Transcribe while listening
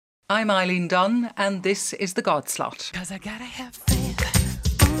I'm Eileen Dunn, and this is The God Slot. 'Cause I gotta have faith.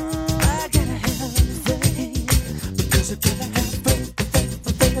 I gotta have faith. Because I gotta have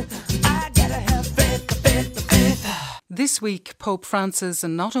faith. I gotta have faith. This week, Pope Francis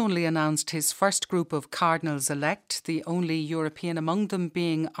not only announced his first group of cardinals-elect, the only European among them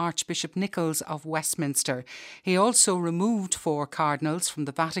being Archbishop Nichols of Westminster. He also removed 4 cardinals from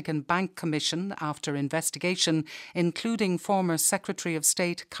the Vatican Bank Commission after investigation, including former Secretary of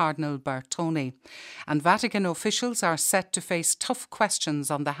State Cardinal Bertone. And Vatican officials are set to face tough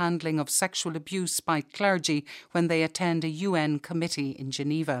questions on the handling of sexual abuse by clergy when they attend a UN committee in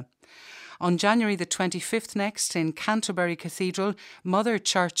Geneva. On January the 25th next, in Canterbury Cathedral, Mother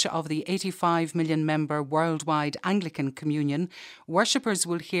Church of the 85 million member worldwide Anglican Communion, worshippers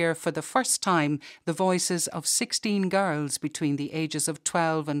will hear for the first time the voices of 16 girls between the ages of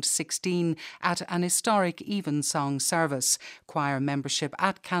 12 and 16 at an historic evensong service. Choir membership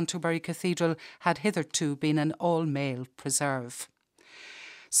at Canterbury Cathedral had hitherto been an all-male preserve.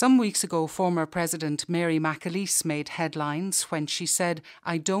 Some weeks ago, former President Mary McAleese made headlines when she said,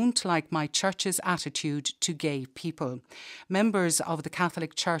 "I don't like my church's attitude to gay people." Members of the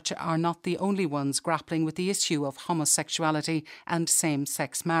Catholic Church are not the only ones grappling with the issue of homosexuality and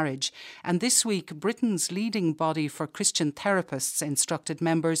same-sex marriage. And this week, Britain's leading body for Christian therapists instructed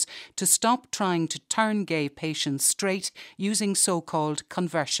members to stop trying to turn gay patients straight using so-called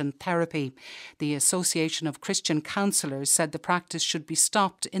conversion therapy. The Association of Christian Counsellors said the practice should be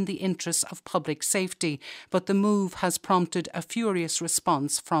stopped in the interests of public safety, but the move has prompted a furious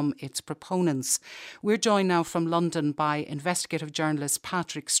response from its proponents. We're joined now from London by investigative journalist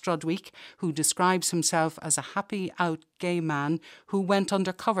Patrick Strudwick, who describes himself as a happy out gay man who went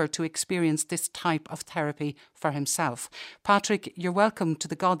undercover to experience this type of therapy for himself. Patrick, you're welcome to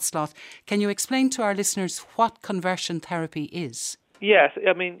the God Slot. Can you explain to our listeners what conversion therapy is? Yes,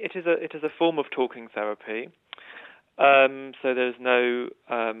 I mean it is a form of talking therapy. So there's no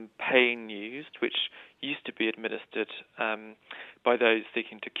pain used, which used to be administered by those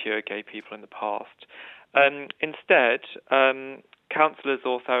seeking to cure gay people in the past. Instead, counsellors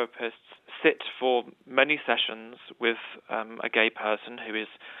or therapists sit for many sessions with a gay person who is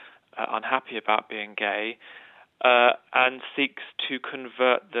unhappy about being gay and seeks to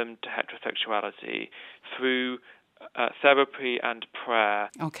convert them to heterosexuality through therapy and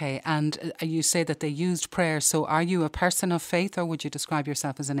prayer. OK, and you say that they used prayer, so are you a person of faith or would you describe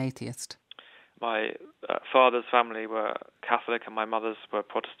yourself as an atheist? My father's family were Catholic and my mother's were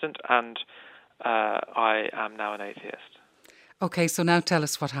Protestant, and I am now an atheist. OK, so now tell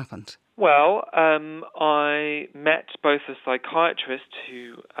us what happened. Well, I met both a psychiatrist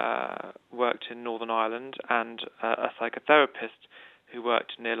who worked in Northern Ireland and a psychotherapist who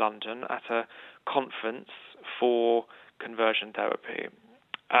worked near London at a conference for conversion therapy.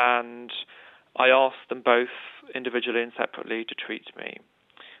 And I asked them both individually and separately to treat me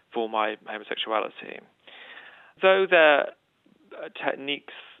for my homosexuality. Though their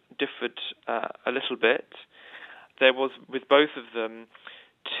techniques differed a little bit, there was, with both of them,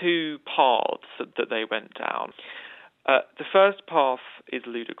 2 paths that they went down. The first path is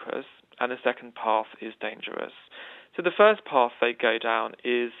ludicrous and the second path is dangerous. So the first path they go down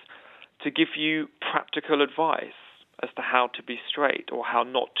is to give you practical advice as to how to be straight or how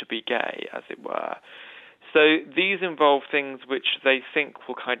not to be gay, as it were. So these involve things which they think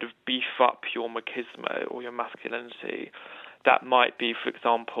will kind of beef up your machismo or your masculinity. That might be, for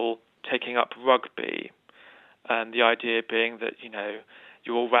example, taking up rugby, and the idea being that, you know,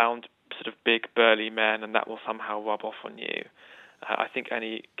 you're all round sort of big, burly men and that will somehow rub off on you. I think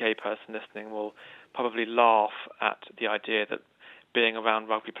any gay person listening will probably laugh at the idea that being around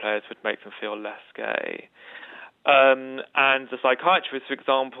rugby players would make them feel less gay. And the psychiatrist, for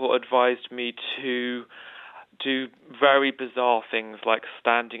example, advised me to do very bizarre things like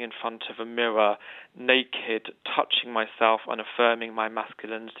standing in front of a mirror, naked, touching myself and affirming my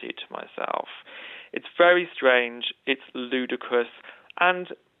masculinity to myself. It's very strange, it's ludicrous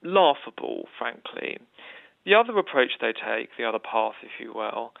and laughable, frankly. The other approach they take, the other path, if you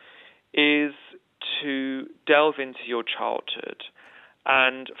will, is to delve into your childhood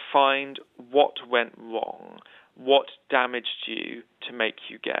and find what went wrong, what damaged you to make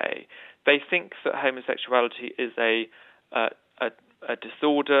you gay. They think that homosexuality is a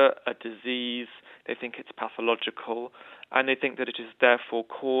disorder, a disease. they think it's pathological, and they think that it is therefore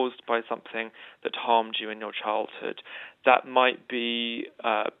caused by something that harmed you in your childhood. That might be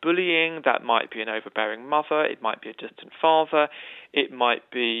bullying, that might be an overbearing mother, it might be a distant father, it might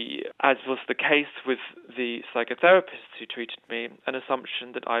be, as was the case with the psychotherapist who treated me, an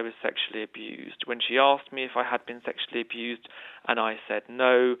assumption that I was sexually abused. When she asked me if I had been sexually abused and I said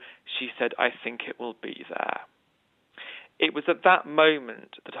no, she said, "I think it will be there." It was at that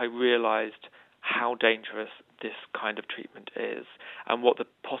moment that I realized how dangerous this kind of treatment is and what the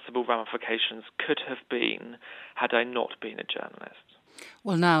possible ramifications could have been had I not been a journalist.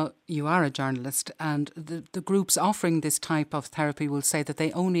 Well, now, you are a journalist, and the groups offering this type of therapy will say that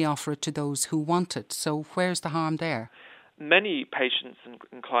they only offer it to those who want it. So where's the harm there? Many patients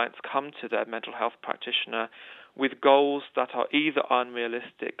and clients come to their mental health practitioner with goals that are either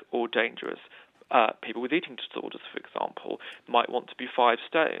unrealistic or dangerous. People with eating disorders, for example, might want to be 5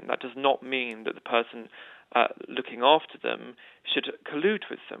 stone. That does not mean that the person looking after them should collude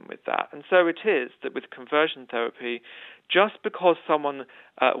with them with that. And so it is that with conversion therapy, just because someone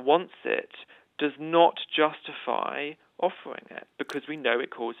wants it does not justify offering it, because we know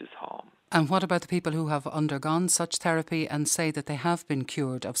it causes harm. And what about the people who have undergone such therapy and say that they have been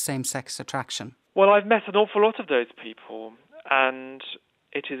cured of same-sex attraction? Well, I've met an awful lot of those people, and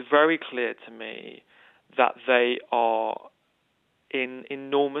it is very clear to me that they are in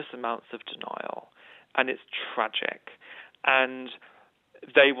enormous amounts of denial, and it's tragic. And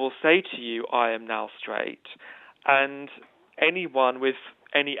they will say to you, "I am now straight," and anyone with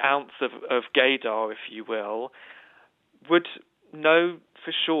any ounce of gaydar, if you will, would know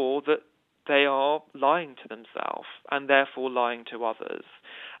for sure that they are lying to themselves and therefore lying to others.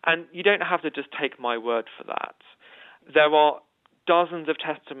 And you don't have to just take my word for that. There are dozens of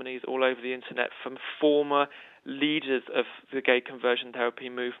testimonies all over the internet from former leaders of the gay conversion therapy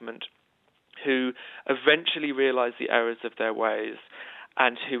movement who eventually realized the errors of their ways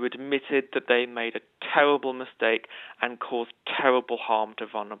and who admitted that they made a terrible mistake and caused terrible harm to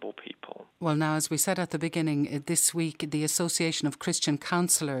vulnerable people. Well, now, as we said at the beginning, this week the Association of Christian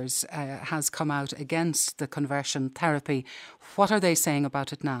Counsellors has come out against the conversion therapy. What are they saying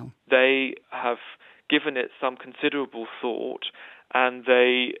about it now? They have given it some considerable thought, and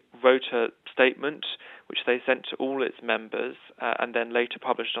they wrote a statement which they sent to all its members and then later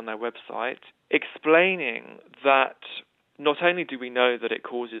published on their website, explaining that not only do we know that it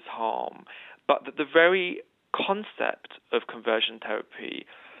causes harm, but that the very concept of conversion therapy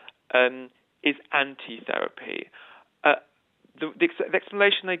is anti-therapy. The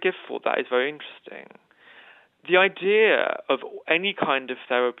explanation they give for that is very interesting. The idea of any kind of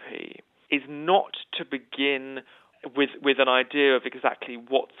therapy is not to begin with an idea of exactly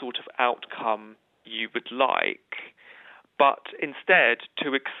what sort of outcome you would like, but instead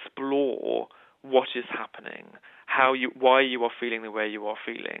to explore what is happening, why you are feeling the way you are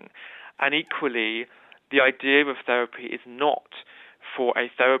feeling. And equally, the idea of therapy is not for a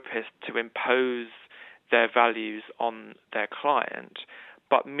therapist to impose their values on their client,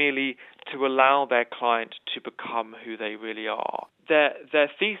 but merely to allow their client to become who they really are. Their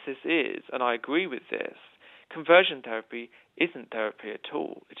thesis is, and I agree with this, conversion therapy isn't therapy at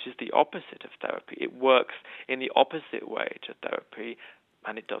all. It is the opposite of therapy. It works in the opposite way to therapy,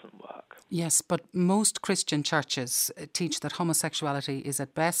 and it doesn't work. Yes, but most Christian churches teach that homosexuality is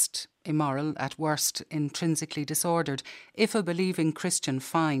at best immoral, at worst intrinsically disordered. If a believing Christian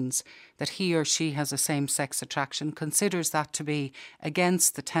finds that he or she has a same-sex attraction, considers that to be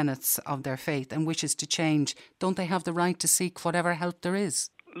against the tenets of their faith and wishes to change, don't they have the right to seek whatever help there is?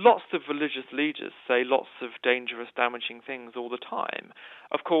 Lots of religious leaders say lots of dangerous, damaging things all the time.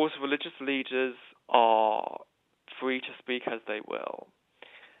 Of course, religious leaders are free to speak as they will.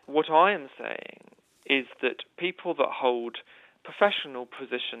 What I am saying is that people that hold professional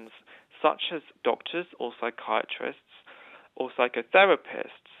positions such as doctors or psychiatrists or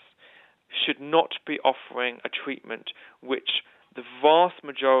psychotherapists should not be offering a treatment which the vast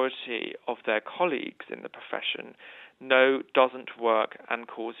majority of their colleagues in the profession know doesn't work and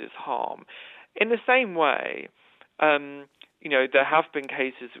causes harm. In the same way, there have been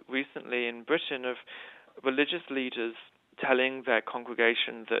cases recently in Britain of religious leaders telling their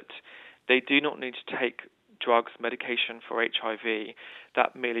congregation that they do not need to take drugs, medication for HIV,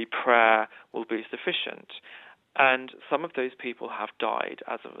 that merely prayer will be sufficient. And some of those people have died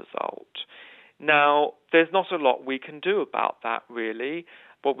as a result. Now, there's not a lot we can do about that, really.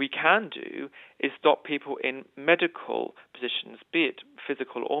 What we can do is stop people in medical positions, be it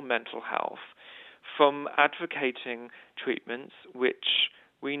physical or mental health, from advocating treatments which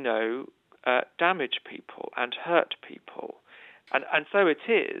we know damage people and hurt people. And so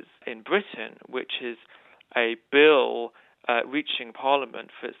it is in Britain, which is a bill reaching Parliament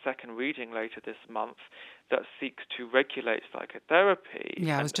for its second reading later this month that seeks to regulate psychotherapy.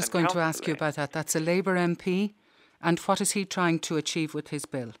 Yeah, I was just going to ask you about that. That's a Labour MP. And what is he trying to achieve with his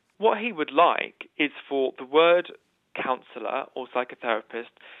bill? What he would like is for the word counsellor or psychotherapist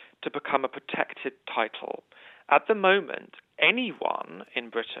to become a protected title. At the moment, anyone in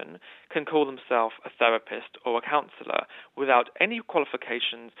Britain can call themselves a therapist or a counsellor without any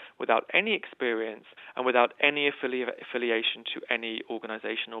qualifications, without any experience, and without any affiliation to any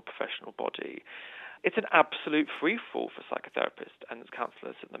organisation or professional body. It's an absolute free-fall for psychotherapists and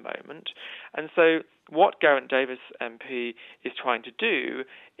counsellors at the moment. And so what Geraint Davis MP is trying to do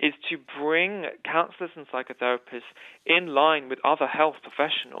is to bring counsellors and psychotherapists in line with other health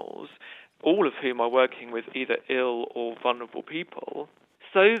professionals, all of whom are working with either ill or vulnerable people,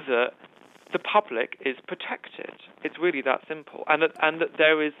 so that the public is protected. It's really that simple. And that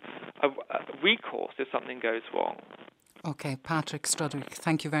there is a recourse if something goes wrong. OK, Patrick Strudwick,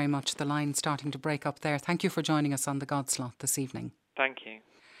 thank you very much. The line's starting to break up there. Thank you for joining us on the God Slot this evening. Thank you.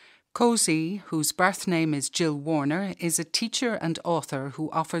 Kosi, whose birth name is Jill Warner, is a teacher and author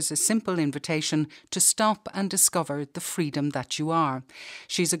who offers a simple invitation to stop and discover the freedom that you are.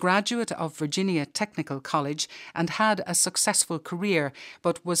 She's a graduate of Virginia Technical College and had a successful career,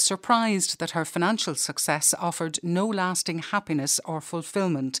 but was surprised that her financial success offered no lasting happiness or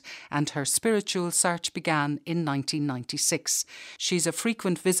fulfilment, and her spiritual search began in 1996. She's a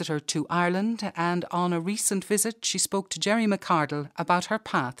frequent visitor to Ireland, and on a recent visit she spoke to Jerry McCardle about her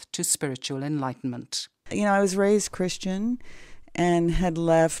path to spiritual enlightenment. You know, I was raised Christian and had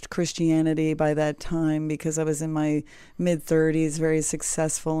left Christianity by that time because I was in my mid-30s, very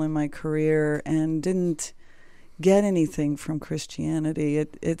successful in my career, and didn't get anything from Christianity.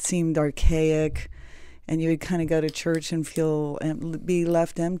 It seemed archaic, and you would kind of go to church and be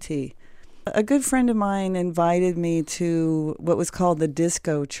left empty. A good friend of mine invited me to what was called the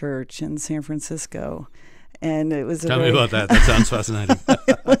Disco Church in San Francisco. And it was Tell me about that. That sounds fascinating.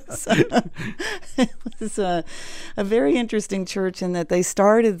 it was a very interesting church in that they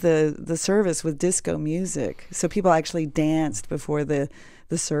started the service with disco music. So people actually danced before the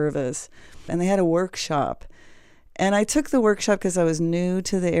service. And they had a workshop. And I took the workshop because I was new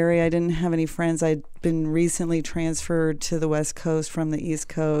to the area. I didn't have any friends. I'd been recently transferred to the West Coast from the East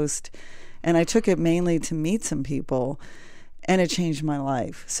Coast. And I took it mainly to meet some people. And it changed my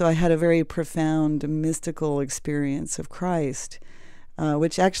life. So I had a very profound mystical experience of Christ,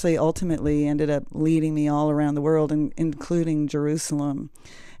 which actually ultimately ended up leading me all around the world, including Jerusalem.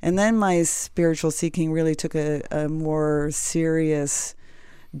 And then my spiritual seeking really took a more serious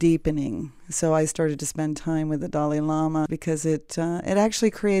deepening. So I started to spend time with the Dalai Lama because it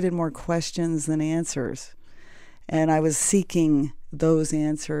actually created more questions than answers. And I was seeking those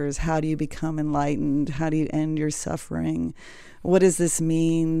answers. How do you become enlightened? How do you end your suffering? What does this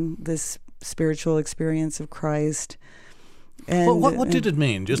mean, this spiritual experience of Christ? And what did it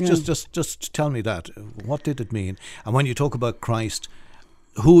mean? Just tell me that. What did it mean? And when you talk about Christ,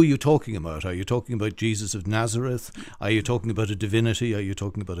 who are you talking about? Are you talking about Jesus of Nazareth? Are you talking about a divinity? Are you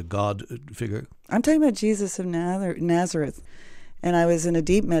talking about a God figure? I'm talking about Jesus of Nazareth. And I was in a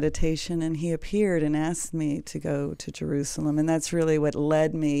deep meditation, and he appeared and asked me to go to Jerusalem. And that's really what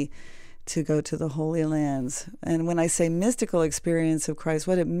led me to go to the Holy Lands. And when I say mystical experience of Christ,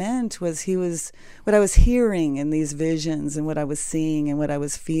 what it meant was what I was hearing in these visions and what I was seeing and what I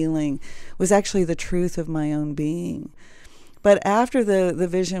was feeling was actually the truth of my own being. But after the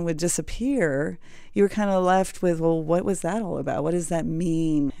vision would disappear, you were kind of left with, well, what was that all about? What does that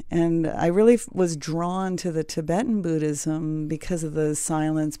mean? And I really was drawn to the Tibetan Buddhism because of the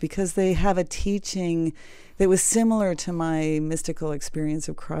silence, because they have a teaching that was similar to my mystical experience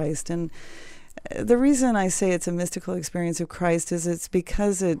of Christ. And the reason I say it's a mystical experience of Christ is it's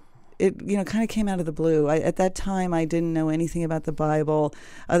because it kind of came out of the blue. At that time, I didn't know anything about the Bible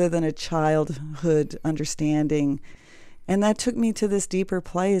other than a childhood understanding. And that took me to this deeper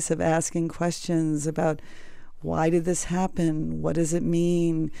place of asking questions about why did this happen? What does it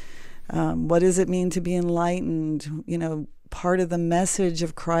mean? What does it mean to be enlightened? You know, part of the message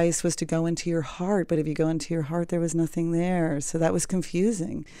of Christ was to go into your heart, but if you go into your heart, there was nothing there. So that was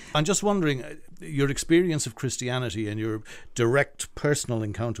confusing. I'm just wondering, your experience of Christianity and your direct personal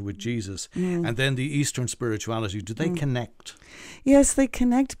encounter with Jesus and then the Eastern spirituality, do they connect? Yes, they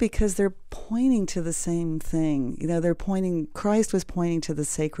connect because they're pointing to the same thing. Christ was pointing to the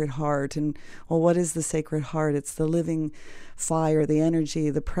Sacred Heart. And, well, what is the Sacred Heart? It's the living fire, the energy,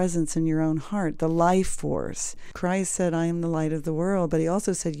 the presence in your own heart, the life force. Christ said, I am the light of the world, but he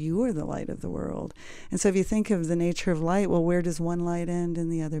also said, you are the light of the world. And so if you think of the nature of light, well, where does one light end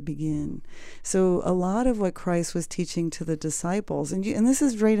and the other begin? So a lot of what Christ was teaching to the disciples, and this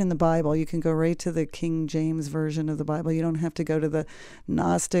is right in the Bible. You can go right to the King James Version of the Bible. You don't have to go to the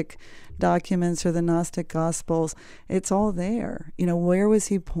Gnostic documents or the Gnostic Gospels. It's all there. Where was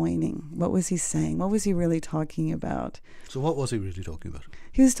he pointing? What was he saying? What was he really talking about? So what was he really talking about?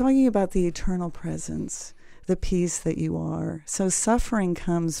 He was talking about the eternal presence, the peace that you are. So suffering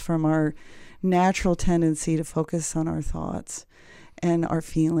comes from our natural tendency to focus on our thoughts and our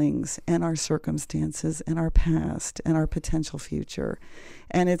feelings and our circumstances and our past and our potential future.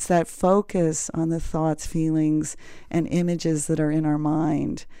 And it's that focus on the thoughts, feelings, and images that are in our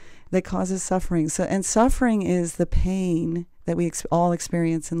mind that causes suffering. And suffering is the pain that we all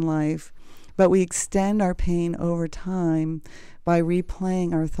experience in life, but we extend our pain over time by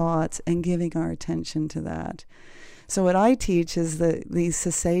replaying our thoughts and giving our attention to that. So what I teach is the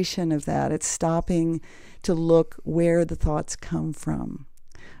cessation of that. It's stopping to look where the thoughts come from.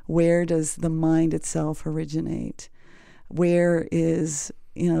 Where does the mind itself originate? Where is,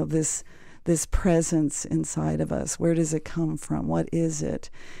 this presence inside of us? Where does it come from? What is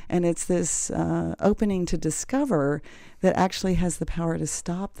it? And it's this opening to discover that actually has the power to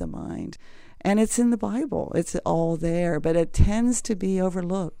stop the mind. And it's in the Bible. It's all there, but it tends to be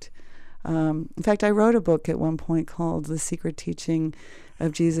overlooked. In fact, I wrote a book at one point called The Secret Teaching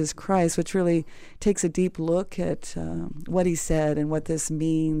of Jesus Christ, which really takes a deep look at what he said and what this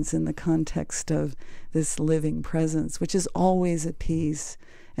means in the context of this living presence, which is always at peace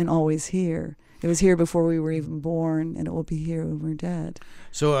and always here. It was here before we were even born, and it will be here when we're dead.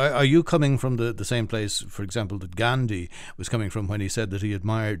 So are you coming from the same place, for example, that Gandhi was coming from when he said that he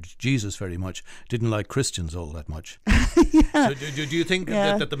admired Jesus very much, didn't like Christians all that much? Yeah. So do you think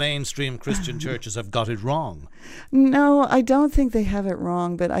that the mainstream Christian churches have got it wrong? No, I don't think they have it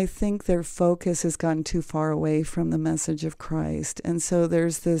wrong, but I think their focus has gotten too far away from the message of Christ. And so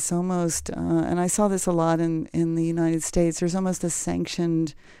there's this almost, and I saw this a lot in the United States, there's almost a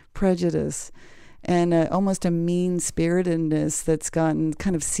sanctioned prejudice and almost a mean-spiritedness that's gotten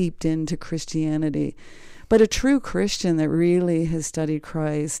kind of seeped into Christianity. But a true Christian that really has studied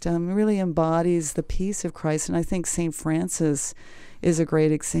Christ really embodies the peace of Christ. And I think St. Francis is a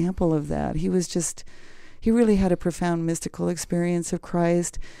great example of that. He really had a profound mystical experience of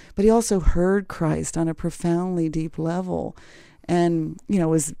Christ, but he also heard Christ on a profoundly deep level and,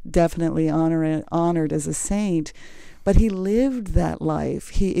 was definitely honored as a saint. But he lived that life.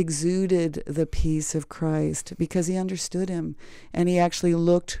 He exuded the peace of Christ because he understood him, and he actually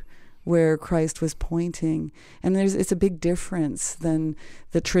looked where Christ was pointing. And it's a big difference than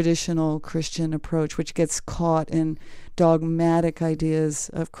the traditional Christian approach, which gets caught in dogmatic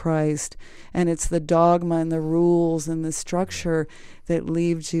ideas of Christ. And it's the dogma and the rules and the structure that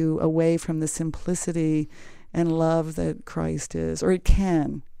leaves you away from the simplicity and love that Christ is, or it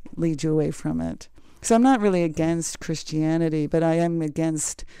can lead you away from it. So I'm not really against Christianity, but I am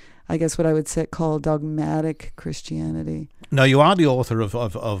against, I guess, what I would call dogmatic Christianity. Now, you are the author of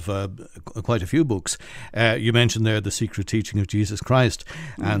quite a few books. You mentioned there The Secret Teaching of Jesus Christ,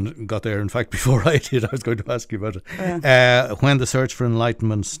 and got there, in fact, before I did. I was going to ask you about it. When the Search for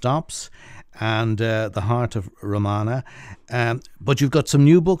Enlightenment Stops, and The Heart of Ramana. But you've got some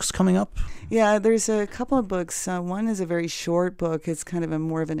new books coming up? Yeah, there's a couple of books. One is a very short book. It's kind of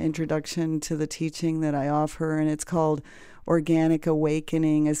more of an introduction to the teaching that I offer, and it's called Organic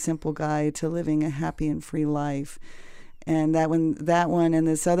Awakening, A Simple Guide to Living a Happy and Free Life. And that one, and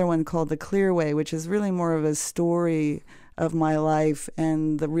this other one called The Clear Way, which is really more of a story of my life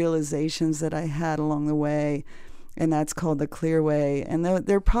and the realizations that I had along the way. And that's called The Clear Way. And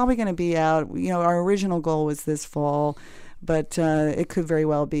they're probably going to be out. Our original goal was this fall, but it could very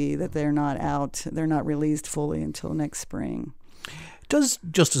well be that they're not out. They're not released fully until next spring.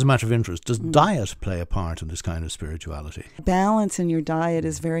 Just as a matter of interest, does diet play a part in this kind of spirituality? Balance in your diet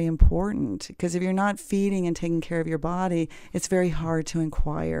is very important, because if you're not feeding and taking care of your body, it's very hard to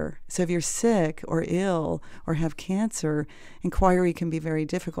inquire. So if you're sick or ill or have cancer, inquiry can be very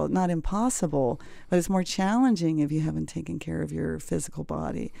difficult. Not impossible, but it's more challenging if you haven't taken care of your physical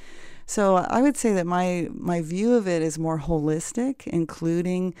body. So I would say that my view of it is more holistic,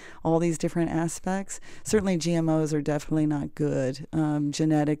 including all these different aspects. Certainly GMOs are definitely not good,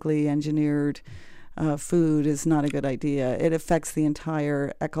 genetically engineered food is not a good idea. It affects the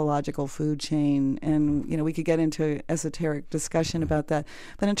entire ecological food chain, and we could get into esoteric discussion about that.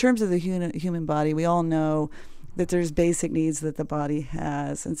 But in terms of the human body, we all know that there's basic needs that the body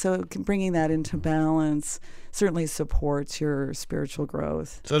has, and so bringing that into balance certainly supports your spiritual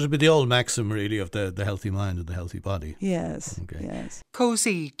growth. So it would be the old maxim, really, of the healthy mind and the healthy body. Yes, Okay. yes.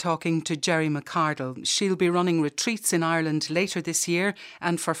 Kosi talking to Jerry McCardle. She'll be running retreats in Ireland later this year,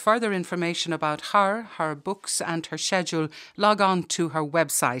 and for further information about her books and her schedule, log on to her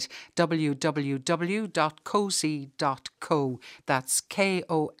website www.kosi.co. That's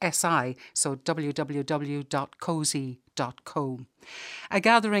KOSI, so www.kosi.co. A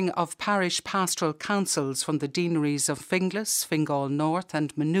gathering of parish pastoral councils from the deaneries of Finglas, Fingal North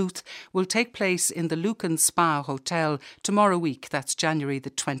and Maynooth will take place in the Lucan Spa Hotel tomorrow week, that's January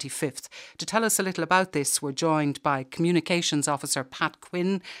the 25th. To tell us a little about this, we're joined by Communications Officer Pat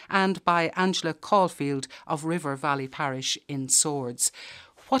Quinn and by Angela Caulfield of River Valley Parish in Swords.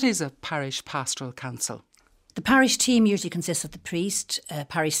 What is a parish pastoral council? The parish team usually consists of the priest, a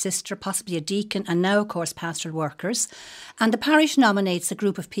parish sister, possibly a deacon, and now, of course, pastoral workers. And the parish nominates a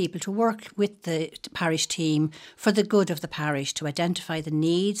group of people to work with the parish team for the good of the parish, to identify the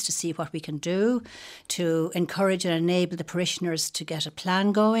needs, to see what we can do, to encourage and enable the parishioners to get a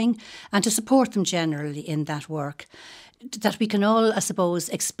plan going, and to support them generally in that work. That we can all, I suppose,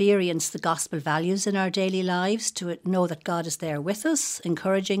 experience the gospel values in our daily lives, to know that God is there with us,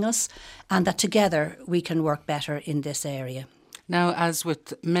 encouraging us, and that together we can work better in this area. Now, as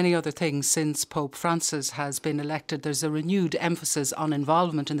with many other things, since Pope Francis has been elected, there's a renewed emphasis on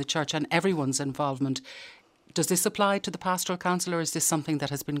involvement in the church and everyone's involvement. Does this apply to the Pastoral Council, or is this something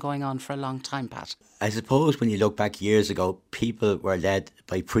that has been going on for a long time, Pat? I suppose when you look back years ago, people were led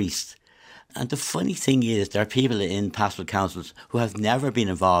by priests. And the funny thing is, there are people in pastoral councils who have never been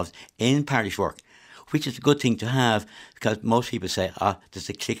involved in parish work, which is a good thing to have, because most people say, there's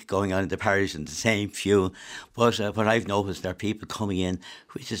a clique going on in the parish and the same few. But what I've noticed, there are people coming in,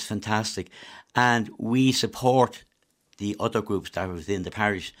 which is fantastic. And we support the other groups that are within the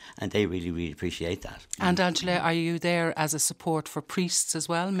parish, and they really, really appreciate that. And Angela, are you there as a support for priests as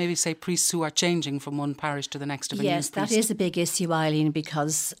well? Maybe say priests who are changing from one parish to the next of a new priest? Yes, that is a big issue, Eileen,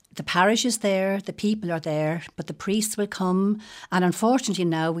 because the parish is there, the people are there, but the priests will come. And unfortunately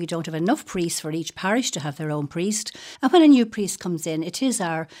now we don't have enough priests for each parish to have their own priest. And when a new priest comes in, it is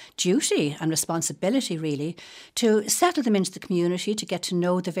our duty and responsibility really to settle them into the community, to get to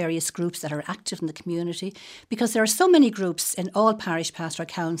know the various groups that are active in the community, because there are so many groups in all parish pastoral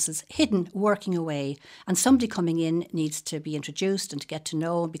councils hidden, working away, and somebody coming in needs to be introduced and to get to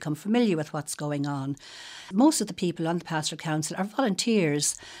know and become familiar with what's going on. Most of the people on the pastoral council are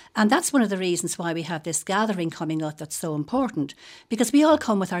volunteers, and that's one of the reasons why we have this gathering coming up that's so important, because we all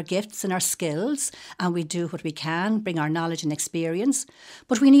come with our gifts and our skills, and we do what we can, bring our knowledge and experience,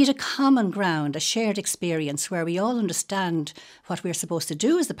 but we need a common ground, a shared experience where we all understand what we're supposed to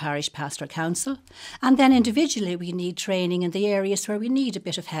do as the parish pastoral council, and then individually we need training in the areas where we need a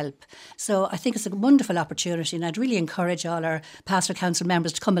bit of help. So I think it's a wonderful opportunity, and I'd really encourage all our pastoral council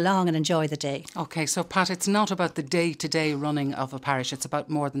members to come along and enjoy the day. OK, so Pat, it's not about the day-to-day running of a parish, it's about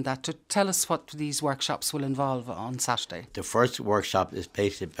more than that. To tell us what these workshops will involve on Saturday. The first workshop is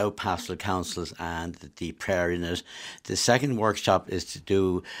basically about pastoral councils and the prayer in it. The second workshop is to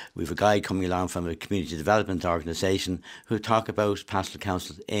do, we have a guy coming along from a community development organisation who talk about pastoral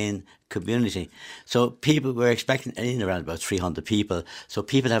councils in community. So people, we're expecting in around about 300 people. So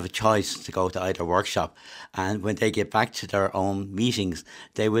people have a choice to go to either workshop, and when they get back to their own meetings,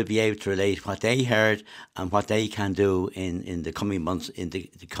 they will be able to relate what they heard and what they can do in the coming months, in the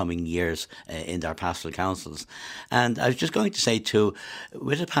coming years in their pastoral councils. And I was just going to say too,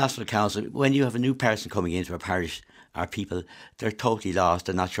 with a pastoral council, when you have a new person coming into a parish, our people, they're totally lost.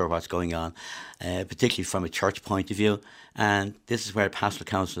 They're not sure what's going on, particularly from a church point of view. And this is where a pastoral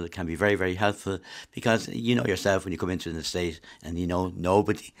council can be very, very helpful, because you know yourself when you come into an estate and you know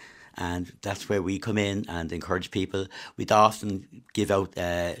nobody. And that's where we come in and encourage people. We'd often give out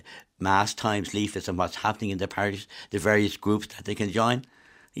mass times leaflets on what's happening in the parish, the various groups that they can join.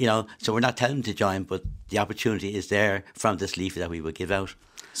 You know, so we're not telling them to join, but the opportunity is there from this leaflet that we will give out.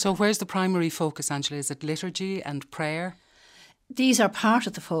 So where's the primary focus, Angela? Is it liturgy and prayer? These are part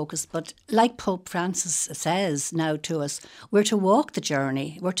of the focus, but like Pope Francis says now to us, we're to walk the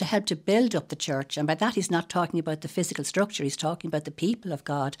journey, we're to help to build up the church, and by that he's not talking about the physical structure, he's talking about the people of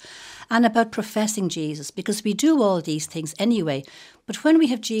God and about professing Jesus, because we do all these things anyway, but when we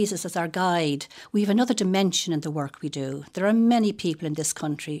have Jesus as our guide, we have another dimension in the work we do. There are many people in this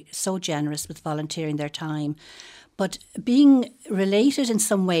country so generous with volunteering their time. But being related in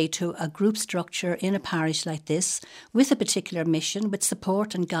some way to a group structure in a parish like this, with a particular mission, with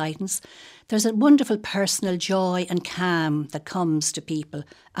support and guidance, there's a wonderful personal joy and calm that comes to people.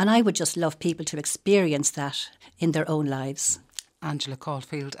 And I would just love people to experience that in their own lives. Angela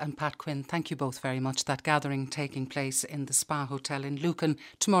Caulfield and Pat Quinn, thank you both very much. That gathering taking place in the Spa Hotel in Lucan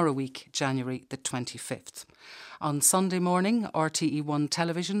tomorrow week, January the 25th. On Sunday morning, RTE1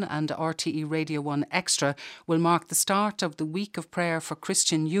 Television and RTE Radio 1 Extra will mark the start of the Week of Prayer for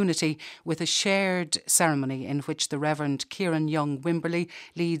Christian Unity with a shared ceremony in which the Reverend Kieran Young Wimberley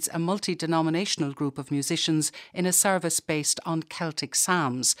leads a multi-denominational group of musicians in a service based on Celtic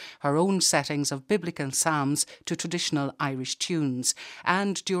psalms, her own settings of biblical psalms to traditional Irish tunes.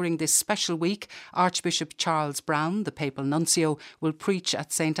 And during this special week, Archbishop Charles Brown, the Papal Nuncio, will preach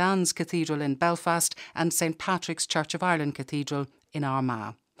at St Anne's Cathedral in Belfast and St Patrick's Church of Ireland Cathedral in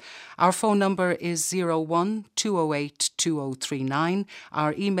Armagh. Our phone number is 01 208 2039.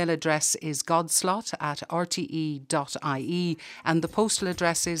 Our email address is godslot@rte.ie and the postal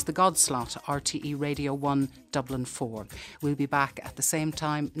address is the Godslot, RTE Radio 1, Dublin 4. We'll be back at the same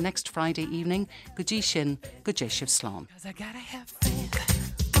time next Friday evening. Good Shin, Good Shiv Slán. 'Cause I gotta have faith.